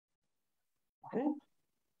one.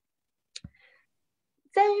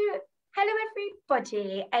 So, hello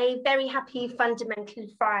everybody, a very happy Fundamental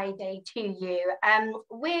Friday to you.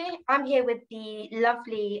 I'm here with the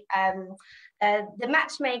lovely, the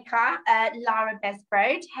matchmaker, Lara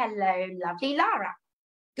Besbrode. Hello, lovely Lara.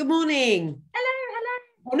 Good morning. Hello,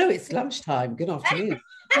 hello. Oh no, it's lunchtime. Good afternoon.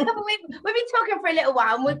 we've been talking for a little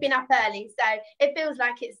while and we've been up early, so it feels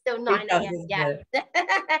like it's still 9 a.m. Yeah.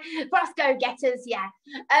 For us go-getters, yeah.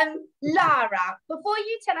 Lara, before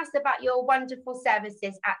you tell us about your wonderful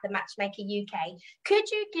services at the Matchmaker UK, could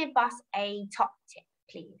you give us a top tip,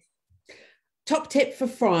 please? Top tip for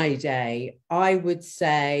Friday, I would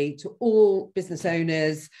say to all business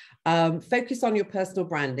owners, focus on your personal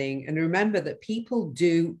branding and remember that people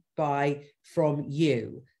do buy from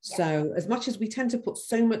you. Yes. So as much as we tend to put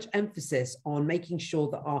so much emphasis on making sure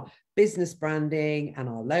that our business branding and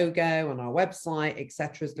our logo and our website,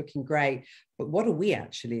 etc., is looking great, but what do we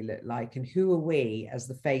actually look like and who are we as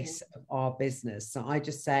the face of our business? So I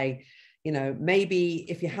just say, you know, maybe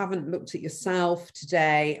if you haven't looked at yourself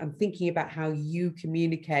today and thinking about how you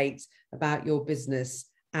communicate about your business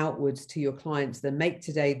outwards to your clients, then make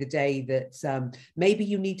today the day that maybe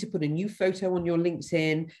you need to put a new photo on your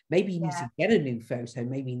LinkedIn, maybe you need to get a new photo,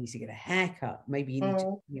 maybe you need to get a haircut, maybe you need to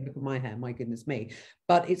look at my hair, my goodness me,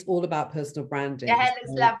 but it's all about personal branding. Your hair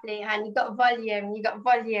looks lovely, and you've got volume,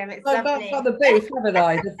 it's lovely. I've got the booth, haven't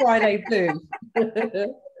I? The Friday booth.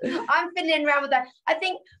 I'm fiddling around with that. I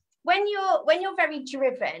think when you're very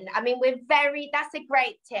driven, I mean, that's a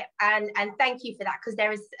great tip, and thank you for that, because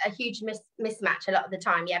there is a huge mismatch a lot of the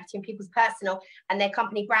time, yeah, between people's personal and their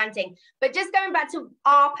company branding. But just going back to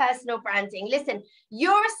our personal branding, listen,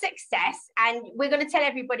 you're a success, and we're going to tell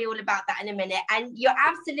everybody all about that in a minute, and you're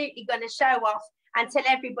absolutely going to show off and tell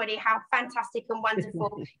everybody how fantastic and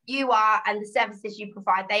wonderful you are, and the services you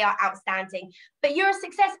provide, they are outstanding. But you're a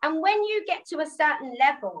success, and when you get to a certain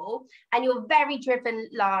level and you're very driven,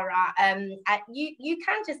 Lara, you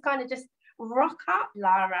can just kind of just rock up,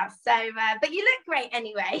 Lara. So but you look great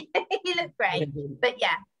anyway. You look great. But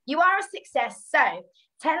yeah, you are a success. So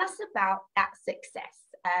tell us about that success.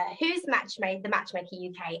 Who's the Matchmaker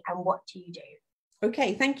UK, and what do you do?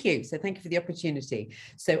 Okay, thank you. So thank you for the opportunity.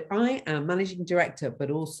 So I am managing director,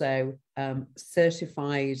 but also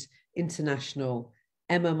certified international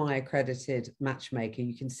MMI accredited matchmaker.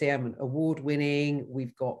 You can see I'm an award-winning.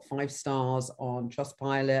 We've got 5 stars on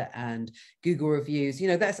Trustpilot and Google reviews. You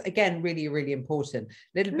know, that's, again, really, really important.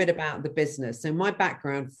 A little bit about the business. So my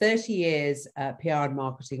background, 30 years PR and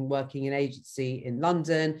marketing, working in agency in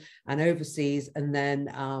London and overseas, and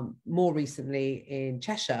then more recently in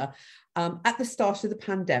Cheshire. At the start of the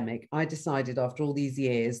pandemic, I decided after all these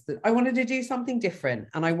years that I wanted to do something different,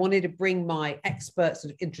 and I wanted to bring my expert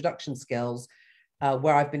sort of introduction skills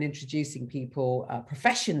where I've been introducing people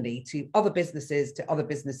professionally to other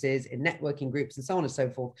businesses in networking groups and so on and so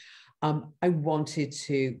forth. I wanted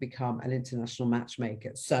to become an international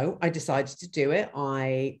matchmaker. So I decided to do it.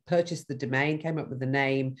 I purchased the domain, came up with the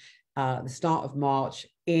name the start of March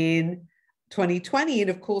in 2020. And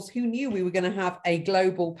of course, who knew we were going to have a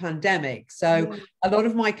global pandemic? So a lot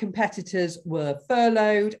of my competitors were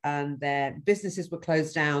furloughed and their businesses were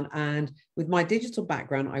closed down. And with my digital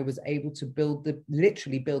background, I was able to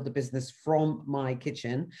literally build the business from my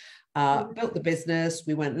kitchen. Built the business.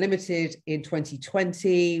 We went limited in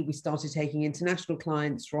 2020. We started taking international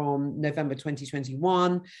clients from November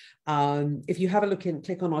 2021. If you have a look and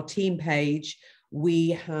click on our team page, we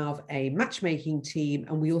have a matchmaking team,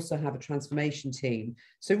 and we also have a transformation team.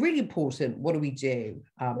 So really important, what do?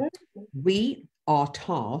 We are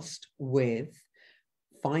tasked with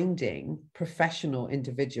finding professional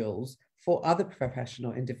individuals for other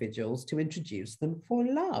professional individuals to introduce them for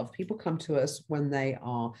love. People come to us when they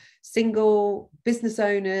are single business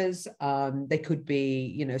owners. They could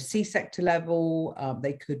be, you know, C-sector level.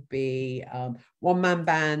 They could be one-man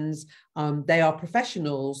bands. They are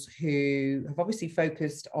professionals who have obviously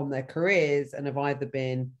focused on their careers and have either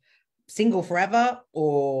been single forever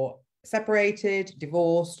or separated,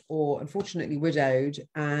 divorced, or unfortunately widowed.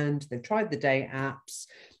 And they've tried the day apps.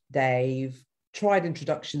 They've tried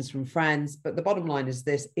introductions from friends, but the bottom line is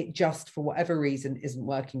this: it just, for whatever reason, isn't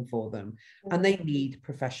working for them, and they need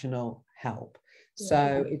professional help.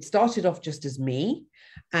 So it started off just as me,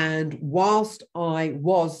 and whilst I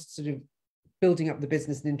was sort of building up the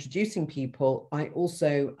business and introducing people, I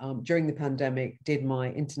also during the pandemic did my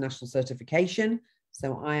international certification.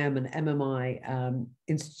 So I am an MMI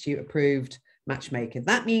Institute approved matchmaker.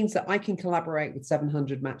 That means that I can collaborate with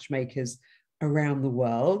 700 matchmakers around the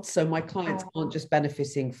world. So my clients aren't just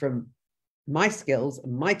benefiting from my skills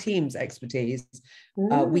and my team's expertise,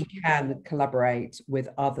 we can collaborate with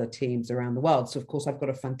other teams around the world. So of course, I've got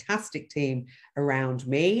a fantastic team around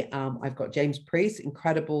me. I've got James Priest,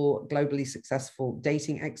 incredible, globally successful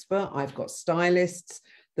dating expert. I've got stylists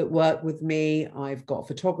that work with me. I've got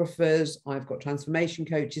photographers. I've got transformation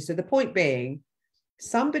coaches. So the point being,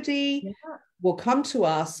 somebody will come to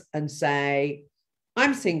us and say,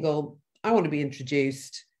 I'm single, I want to be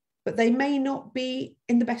introduced, but they may not be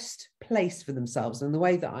in the best place for themselves. And the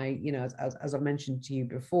way that I, you know, as I mentioned to you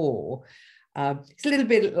before, it's a little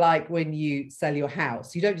bit like when you sell your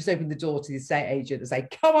house. You don't just open the door to the estate agent and say,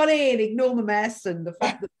 come on in, ignore the mess and the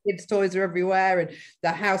fact that kids' toys are everywhere and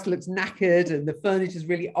the house looks knackered and the furniture is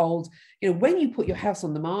really old. You know, when you put your house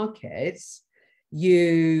on the market,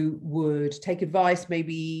 you would take advice,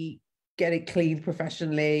 maybe get it cleaned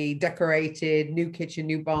professionally, decorated, new kitchen,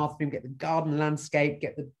 new bathroom, get the garden landscape,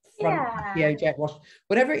 get the front patio jet wash,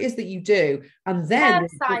 whatever it is that you do. And then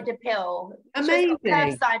curbside appeal. Amazing.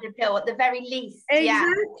 Curbside appeal at the very least.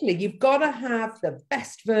 Exactly. You've got to have the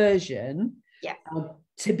best version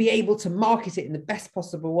to be able to market it in the best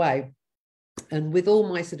possible way. And with all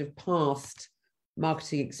my sort of past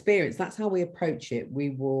marketing experience, that's how we approach it.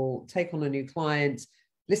 We will take on a new client.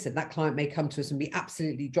 Listen, that client may come to us and be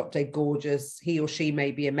absolutely drop dead gorgeous. He or she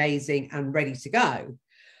may be amazing and ready to go.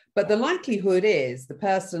 But the likelihood is the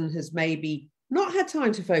person has maybe not had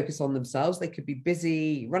time to focus on themselves. They could be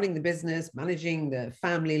busy running the business, managing the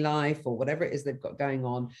family life, or whatever it is they've got going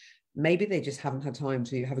on. Maybe they just haven't had time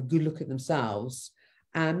to have a good look at themselves.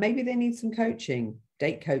 And maybe they need some coaching,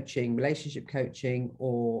 date coaching, relationship coaching,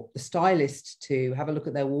 or the stylist to have a look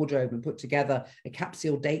at their wardrobe and put together a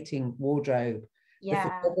capsule dating wardrobe. The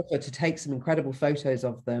photographer to take some incredible photos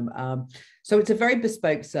of them. So it's a very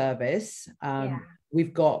bespoke service.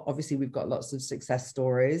 We've got lots of success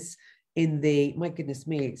stories my goodness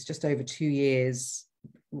me, it's just over 2 years.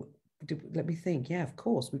 Let me think. Yeah, of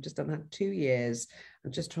course. We've just done that 2 years.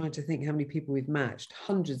 I'm just trying to think how many people we've matched.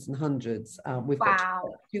 Hundreds and hundreds. We've got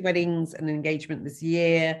 2 weddings and an engagement this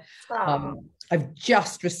year. I've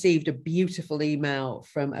just received a beautiful email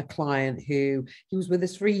from a client who he was with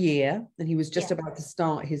us for a year and he was just about to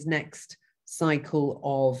start his next cycle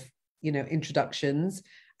of, you know, introductions.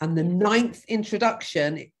 And the 9th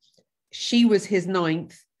introduction, she was his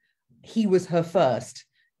 9th. He was her first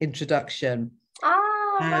introduction.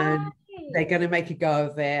 And they're going to make a go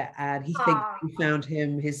of it, and he thinks he found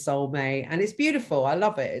his soulmate, and it's beautiful. I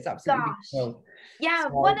love it. It's absolutely beautiful. Yeah,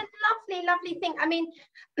 what a lovely thing. I mean,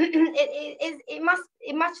 it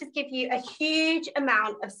must just give you a huge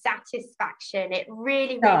amount of satisfaction. It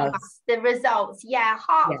really must. The results,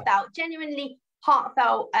 heartfelt, genuinely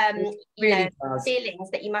heartfelt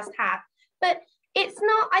feelings that you must have. But it's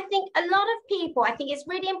not, I think a lot of people, I think it's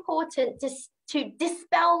really important to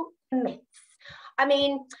dispel myths. I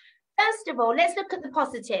mean, first of all, let's look at the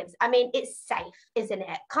positives. I mean, it's safe, isn't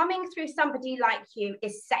it? Coming through somebody like you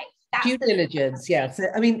is safe. That's due diligence, So,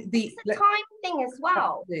 I mean, it's a time thing as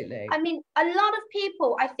well. Absolutely. I mean, a lot of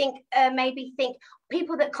people, I think, maybe think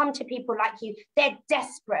people that come to people like you, they're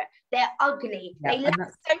desperate, they're ugly, they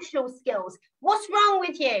lack social skills. What's wrong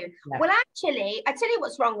with you? Yeah. Well, actually, I tell you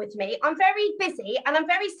what's wrong with me. I'm very busy and I'm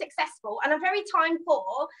very successful and I'm very time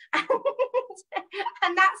poor.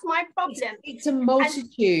 And that's my problem. It's a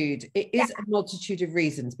multitude. It is a multitude of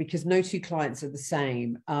reasons because no 2 clients are the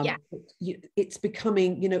same. It's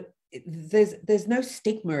becoming, you know, there's no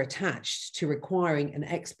stigma attached to requiring an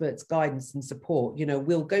expert's guidance and support. You know,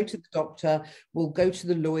 we'll go to the doctor, we'll go to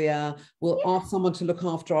the lawyer, we'll ask someone to look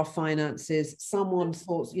after our finances, someone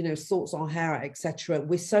sorts our hair out, etc.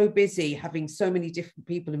 We're so busy having so many different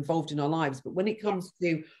people involved in our lives, but when it comes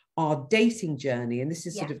to our dating journey, and this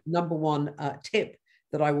is sort of number one tip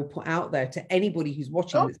that I will put out there to anybody who's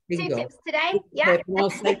watching that's single. 2 tips today. I'll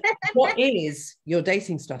say, what is your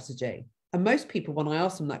dating strategy? And most people, when I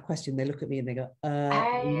ask them that question, they look at me and they go,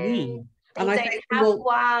 me. And I say,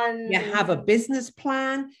 well, you have a business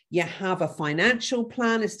plan, you have a financial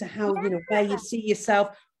plan as to how, you know, where you see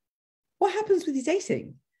yourself. What happens with your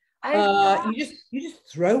dating? You just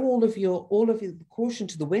throw all of your caution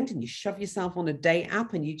to the wind and you shove yourself on a date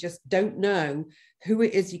app and you just don't know who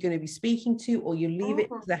it is you're going to be speaking to, or you leave it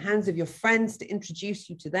to the hands of your friends to introduce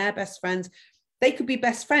you to their best friends. They could be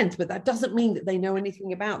best friends, but that doesn't mean that they know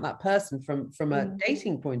anything about that person from a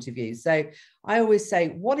dating point of view. So I always say,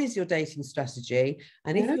 what is your dating strategy?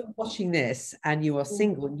 And if you're watching this and you are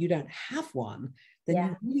single and you don't have one, then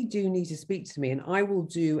you really do need to speak to me, and I will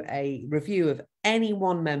do a review of any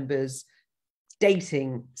one member's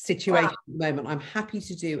dating situation at the moment. I'm happy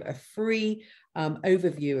to do a free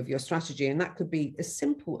overview of your strategy. And that could be as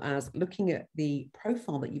simple as looking at the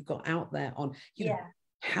profile that you've got out there on, you know,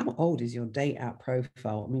 how old is your date app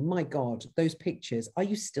profile? I mean, my God, those pictures, are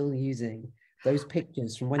you still using those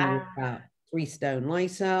pictures from when you were about 3 stone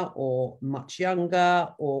lighter or much younger,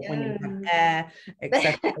 or when you have hair,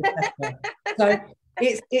 etc., etc. So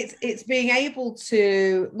it's being able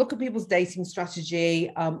to look at people's dating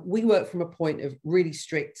strategy. We work from a point of really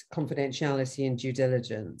strict confidentiality and due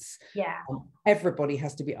diligence. Everybody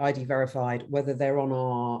has to be ID verified, whether they're on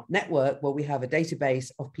our network where we have a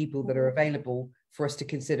database of people that are available for us to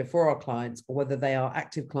consider for our clients, or whether they are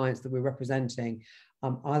active clients that we're representing.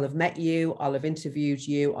 I'll have met you, I'll have interviewed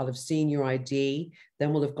you, I'll have seen your ID,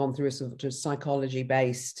 then we'll have gone through a sort of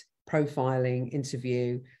psychology-based profiling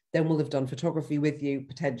interview, then we'll have done photography with you,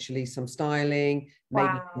 potentially some styling,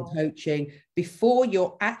 maybe some coaching, before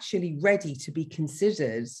you're actually ready to be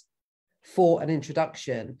considered for an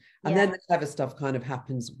introduction. And then the clever stuff kind of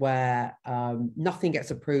happens where nothing gets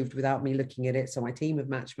approved without me looking at it. So my team of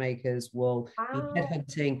matchmakers will be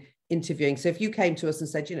headhunting, interviewing. So if you came to us and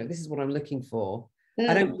said, you know, this is what I'm looking for,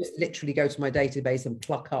 I don't just literally go to my database and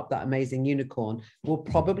pluck up that amazing unicorn. We'll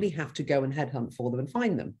probably have to go and headhunt for them and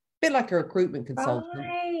find them. A bit like a recruitment consultant,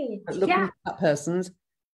 but looking at that person's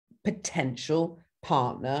potential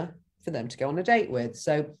partner for them to go on a date with.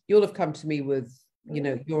 So you'll have come to me with, you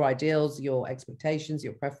know, your ideals, your expectations,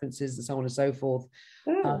 your preferences, and so on and so forth.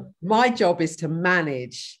 My job is to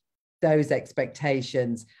manage those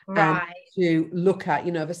expectations, and to look at,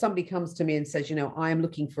 you know, if somebody comes to me and says, you know, I am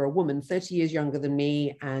looking for a woman 30 years younger than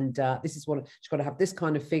me, and this is what she's got to have, this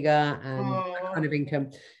kind of figure and that kind of income.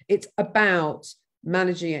 It's about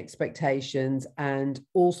managing expectations, and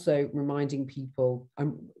also reminding people,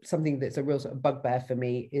 something that's a real sort of bugbear for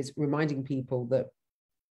me is reminding people that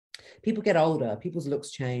people get older, people's looks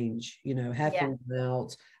change, you know, hair falls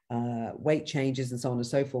out, weight changes, and so on and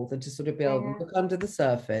so forth, and to sort of be able to look under the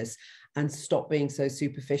surface and stop being so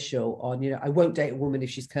superficial on, you know, I won't date a woman if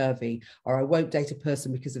she's curvy, or I won't date a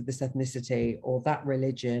person because of this ethnicity or that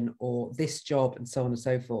religion or this job, and so on and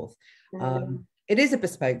so forth. It is a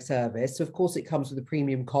bespoke service, so of course it comes with a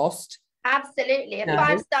premium cost. Absolutely, a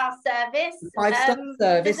 5-star service. 5-star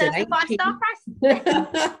service, deserves a 5-star price.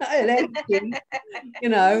 You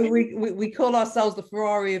know, we call ourselves the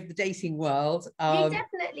Ferrari of the dating world. You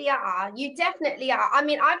definitely are. You definitely are. I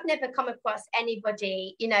mean, I've never come across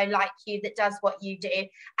anybody, you know, like you that does what you do.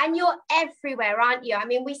 And you're everywhere, aren't you? I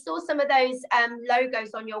mean, we saw some of those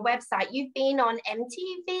logos on your website. You've been on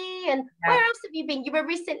MTV, and where else have you been? You were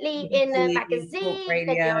recently in a magazine,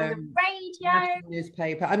 radio, you're on the radio,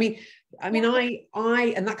 newspaper. I mean,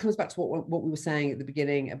 I, and that comes back to what we were saying at the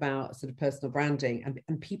beginning about sort of personal branding,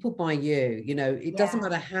 and people buy you, you know, it doesn't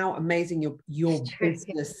matter how amazing your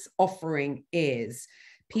business offering is.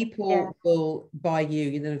 People will buy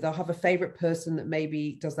you know, they'll have a favorite person that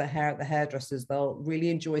maybe does their hair at the hairdressers. They'll really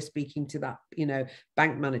enjoy speaking to that, you know,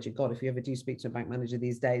 bank manager. God, if you ever do speak to a bank manager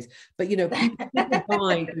these days, but you know, people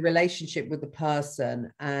buy the relationship with the person,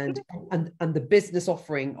 and the business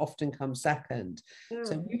offering often comes second.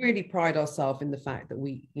 So we really pride ourselves in the fact that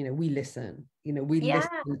we, you know, we listen, you know, we listen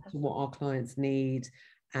to what our clients need,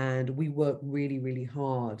 and we work really, really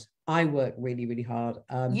hard. I work really, really hard.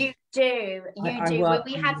 You do. When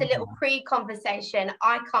we had a little pre-conversation,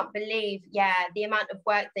 I can't believe, the amount of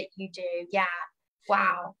work that you do.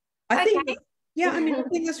 Wow. I think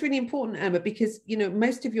that's really important, Emma, because, you know,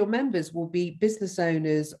 most of your members will be business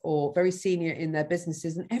owners or very senior in their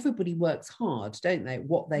businesses, and everybody works hard, don't they,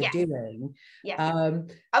 what they're doing.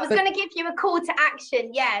 I was going to give you a call to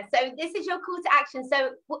action. So this is your call to action.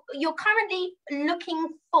 So you're currently looking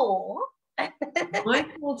for my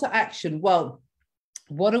call to action. Well,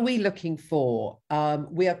 what are we looking for?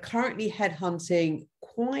 We are currently headhunting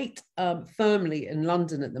quite firmly in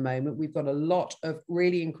London at the moment. We've got a lot of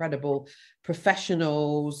really incredible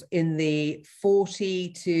professionals in the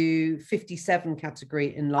 40 to 57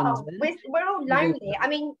 category in London. We're all lonely. I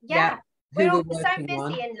mean, we're all so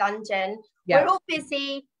busy in London. We're all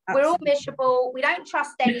busy. Absolutely. We're all miserable. We don't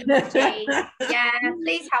trust anybody.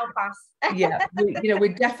 Please help us.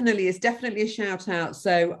 It's definitely a shout out.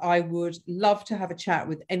 So I would love to have a chat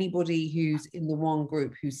with anybody who's in the one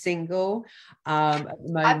group who's single. At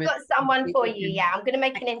the moment, I've got someone for you. I'm going to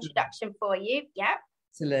make an introduction for you.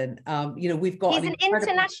 Excellent. You know, we've got. He's an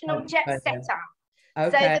international jet setter.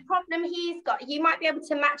 Okay. So the problem he's got, you might be able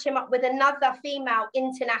to match him up with another female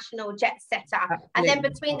international jet setter. Absolutely. And then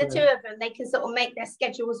between the two of them, they can sort of make their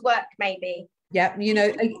schedules work, maybe. Yeah, you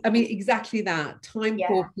know, I mean, exactly that. Time Yeah.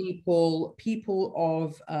 poor people, people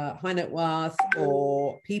of high net worth,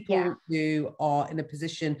 or people who are in a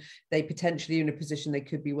position, they potentially in a position they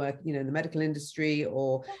could be working, you know, in the medical industry,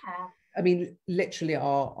 or I mean, literally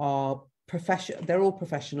are profession. They're all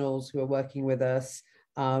professionals who are working with us.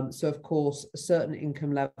 So of course, a certain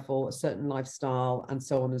income level, a certain lifestyle, and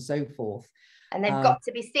so on and so forth. And they've got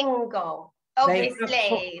to be single.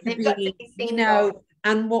 Obviously, they've got to be single. You know,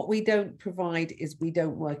 and what we don't provide is we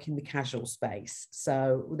don't work in the casual space.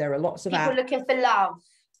 So there are lots of people looking for love.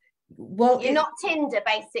 Well, you're not Tinder,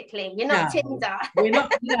 basically. You're not Tinder. we're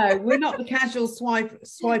not. No, we're not the casual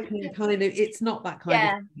swiping kind of. It's not that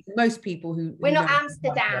kind of. Most people who we're not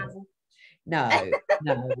Amsterdam. No.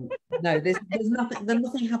 There's nothing.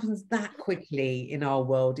 Nothing happens that quickly in our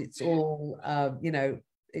world. It's all, you know.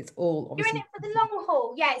 It's all obviously. You're in it for the long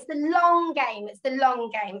haul. Yeah, it's the long game. It's the long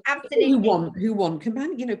game. Absolutely. Who want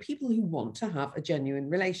companion, you know, people who want to have a genuine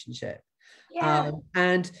relationship. Yeah.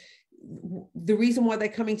 And the reason why they're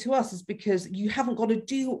coming to us is because you haven't got to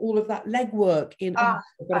do all of that legwork in I've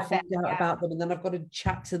got to find out about them, and then I've got to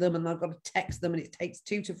chat to them, and I've got to text them, and it takes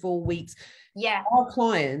 2 to 4 weeks. Yeah. Our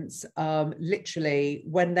clients, literally,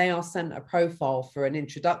 when they are sent a profile for an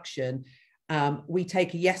introduction, we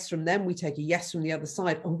take a yes from them, we take a yes from the other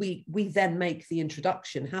side, and we then make the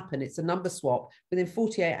introduction happen. It's a number swap. Within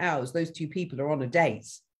 48 hours, those 2 people are on a date.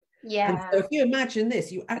 Yeah. And so if you imagine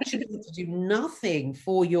this, you actually need to do nothing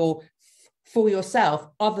for yourself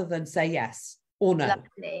other than say yes or no.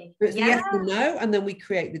 Lovely. It's yes or no, and then we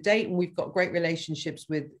create the date, and we've got great relationships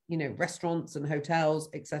with, you know, restaurants and hotels,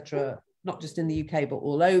 etc. Not just in the UK, but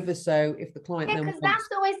all over. So if the client because that's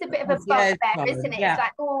always a bit of a bugbear, isn't it? Yeah. It's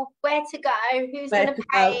like, oh, where to go, who's going to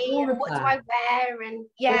pay, and what do I wear, and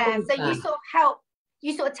so you sort of help.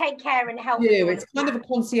 You sort of take care and help. It's kind of a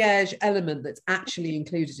concierge element that's actually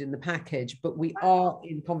included in the package, but we are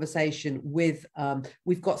in conversation with,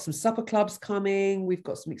 we've got some supper clubs coming, we've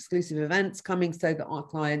got some exclusive events coming, so that our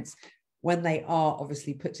clients, when they are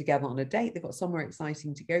obviously put together on a date, they've got somewhere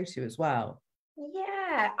exciting to go to as well.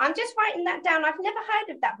 Yeah, I'm just writing that down. I've never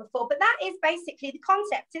heard of that before, but that is basically the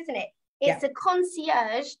concept, isn't it? It's a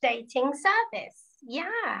concierge dating service.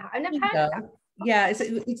 Yeah, I've never heard of that. Yeah,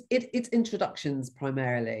 it's introductions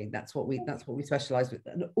primarily. That's what we specialize with,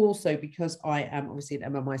 and also because I am obviously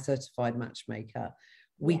an MMI certified matchmaker,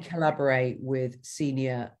 we collaborate with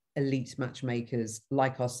senior elite matchmakers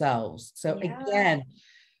like ourselves. So again,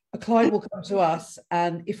 a client will come to us,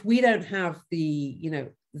 and if we don't have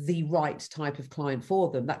the right type of client for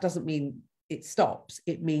them, that doesn't mean it stops.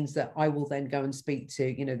 It means that I will then go and speak to,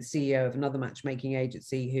 you know, the CEO of another matchmaking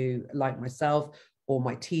agency who, like myself, or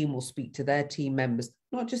my team will speak to their team members,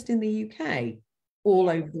 not just in the UK, all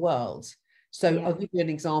over the world. So I'll give you an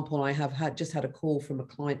example. I have just had a call from a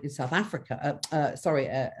client in South Africa,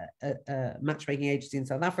 a matchmaking agency in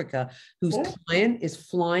South Africa, whose client is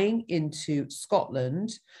flying into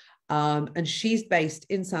Scotland. And she's based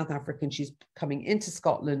in South Africa, and she's coming into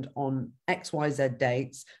Scotland on XYZ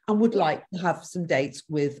dates, and would like to have some dates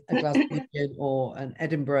with a Glaswegian or an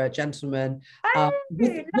Edinburgh gentleman,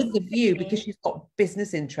 with the view, because she's got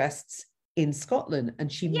business interests in Scotland and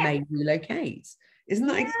she may relocate. Isn't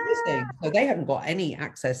that exciting? So they haven't got any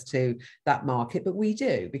access to that market, but we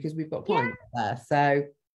do, because we've got clients there. So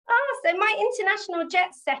so my international jet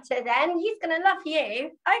setter, then, he's going to love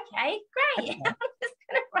you. Okay, great. I'm just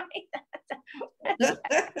going to write that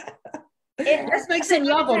down. Let's make some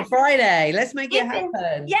love on Friday. Let's make it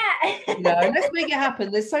happen. Yeah. Let's make it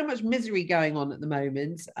happen. There's so much misery going on at the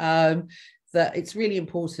moment that it's really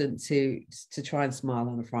important to try and smile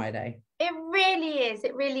on a Friday. It really is.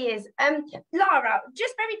 It really is. Lara,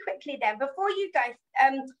 just very quickly then, before you go,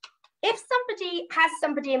 if somebody has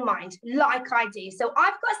somebody in mind, like I do, so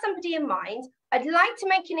I've got somebody in mind, I'd like to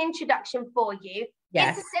make an introduction for you.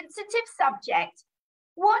 Yes. It's a sensitive subject.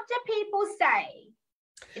 What do people say?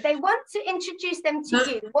 If they want to introduce them to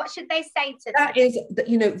you, what should they say to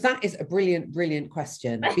them? That is a brilliant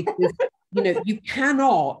question, because you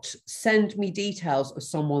cannot send me details of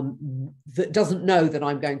someone that doesn't know that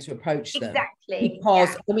I'm going to approach them. Exactly.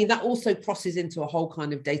 Because, I mean, that also crosses into a whole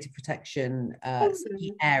kind of data protection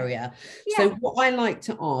area. Yeah. So what I like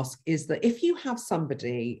to ask is that if you have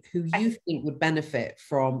somebody who you think would benefit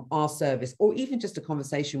from our service, or even just a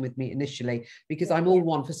conversation with me initially, because I'm all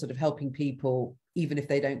one for sort of helping people, even if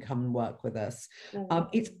they don't come and work with us.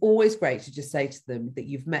 It's always great to just say to them that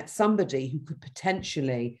you've met somebody who could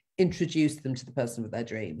potentially introduce them to the person of their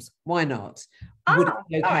dreams. Why not? Would it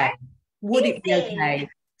be okay? Right. Would it be okay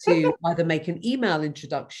to either make an email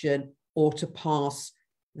introduction or to pass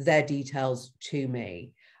their details to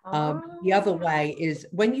me? The other way is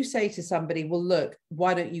when you say to somebody, well, look,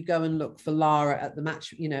 why don't you go and look for Lara at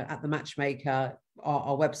the at the Matchmaker.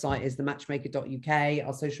 Our website is thematchmaker.uk.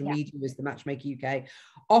 Our social media is the Matchmaker UK.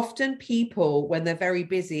 Often people, when they're very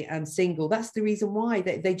busy and single, that's the reason why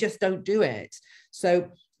they just don't do it.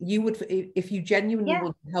 So you would, if you genuinely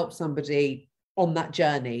want to help somebody on that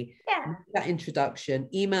journey, that introduction,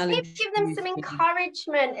 email, give them some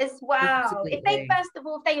encouragement as well. Absolutely. If they, first of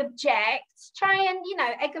all, if they object, try and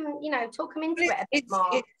egg them, talk them into it a bit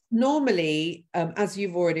more. Normally, as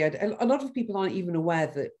you've already had, a lot of people aren't even aware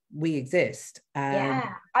that we exist. I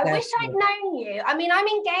wish I'd known you. I mean, I'm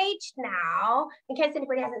engaged now, in case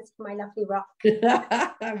anybody hasn't seen my lovely rock.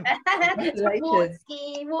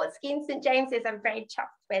 Watsky and St James's. I'm very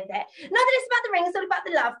chuffed with it. Not that it's about the ring, it's all about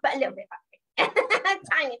the love, but a little bit about the ring.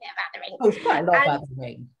 Tiny bit about the ring. Oh, it's quite a lot about the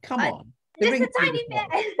ring. Come on. Just a tiny bit.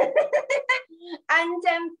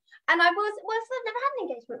 And I I've never had an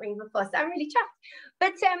engagement ring before, so I'm really chuffed.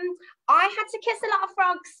 But I had to kiss a lot of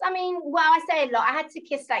frogs. I mean, well, I say a lot. I had to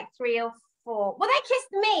kiss like 3 or 4. Well, they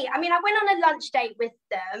kissed me. I mean, I went on a lunch date with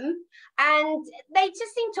them, and they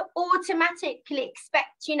just seem to automatically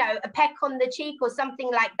expect, a peck on the cheek or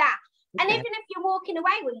something like that. Okay. And even if you're walking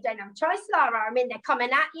away, well, you don't have a choice, Lara. I mean, they're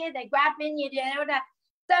coming at you, they're grabbing you,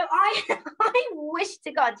 So I wish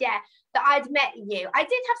to God, that I'd met you. I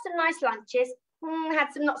did have some nice lunches.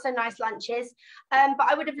 Had some not so nice lunches, but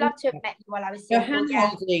I would have loved to have met you while I was single. So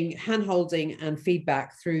hand-holding and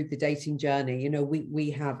feedback through the dating journey, we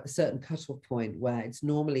have a certain cut-off point where it's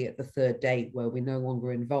normally at the 3rd date where we're no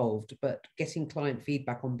longer involved, but getting client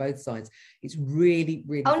feedback on both sides, it's really,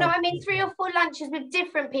 really no, I mean 3 or 4 lunches with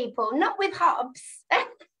different people, not with hubs.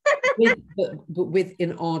 but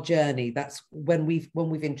within our journey, that's when we've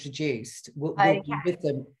introduced, we'll be with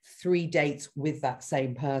them 3 dates with that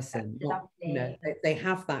same person. They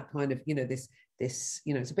have that kind of this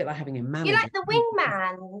it's a bit like having a manager. You like the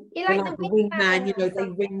wingman. You like the wingman. They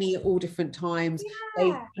ring me at all different times.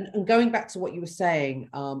 And going back to what you were saying,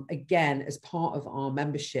 again, as part of our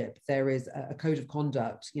membership, there is a code of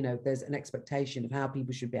conduct. There's an expectation of how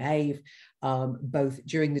people should behave, both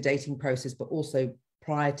during the dating process, but also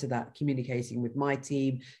prior to that, communicating with my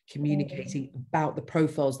team, communicating about the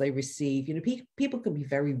profiles they receive. People can be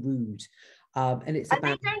very rude. And they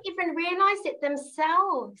don't even realize it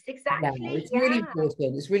themselves. Exactly. It's really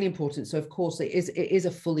important. It's really important. So of course it is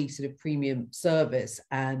a fully sort of premium service,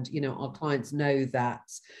 and our clients know that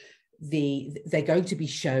they're going to be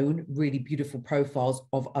shown really beautiful profiles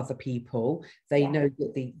of other people. They know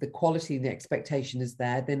that the quality and the expectation is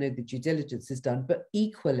there. They know the due diligence is done. But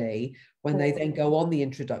equally, when they then go on the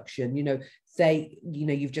introduction,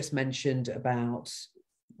 you've just mentioned about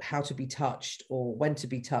how to be touched or when to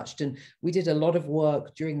be touched. And we did a lot of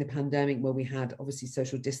work during the pandemic where we had obviously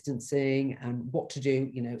social distancing and what to do,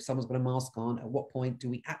 if someone's got a mask on, at what point do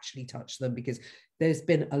we actually touch them? Because there's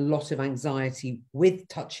been a lot of anxiety with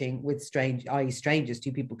touching with strangers,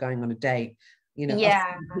 2 people going on a date.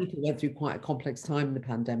 People went through quite a complex time in the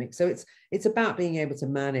pandemic. So it's about being able to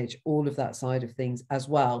manage all of that side of things as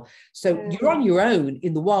well. So you're on your own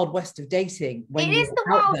in the wild west of dating. It is the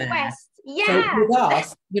wild west. So with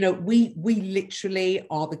us, we literally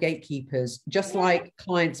are the gatekeepers, just like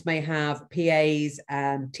clients may have PAs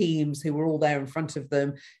and teams who are all there in front of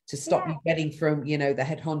them to stop you getting from, the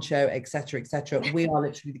head honcho, etc., etc. We are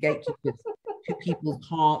literally the gatekeepers to people's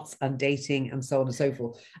hearts and dating and so on and so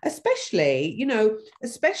forth. Especially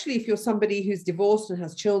if you're somebody who's divorced and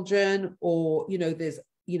has children, or, there's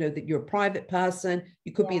that you're a private person,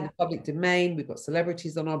 you could be in the public domain. We've got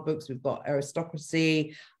celebrities on our books, we've got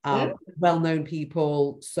aristocracy, well-known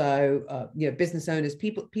people, so business owners,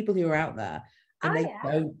 people who are out there, and they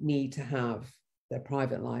don't need to have their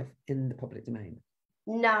private life in the public domain.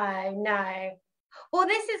 No. Well,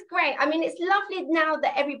 this is great. I mean, it's lovely now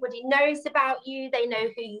that everybody knows about you. They know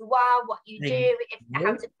who you are, what you do,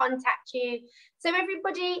 how to contact you. So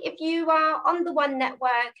everybody, if you are on the One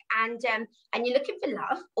Network and you're looking for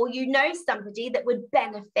love, or somebody that would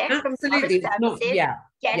benefit from our services,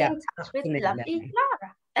 get in touch with lovely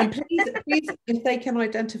Lara. And please, if they can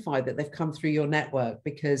identify that they've come through your network,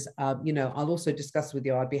 because I'll also discuss with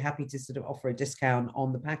you, I'd be happy to sort of offer a discount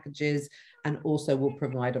on the packages, and also we'll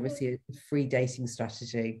provide obviously a free dating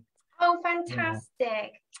strategy. Oh,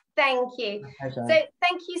 fantastic. Thank you. So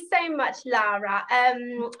thank you so much, Lara,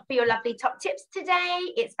 for your lovely top tips today.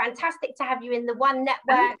 It's fantastic to have you in the One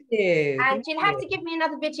Network. Thank you. And you'll have to give me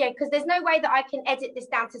another video, because there's no way that I can edit this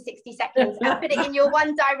down to 60 seconds and put it in your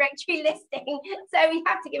one directory listing. So you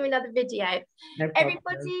have to give me another video. No,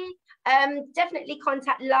 everybody, Definitely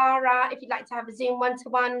contact Lara if you'd like to have a Zoom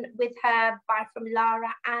one-to-one with her. Bye from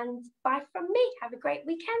Lara and bye from me. Have a great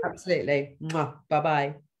weekend. Absolutely. Bye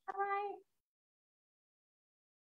bye.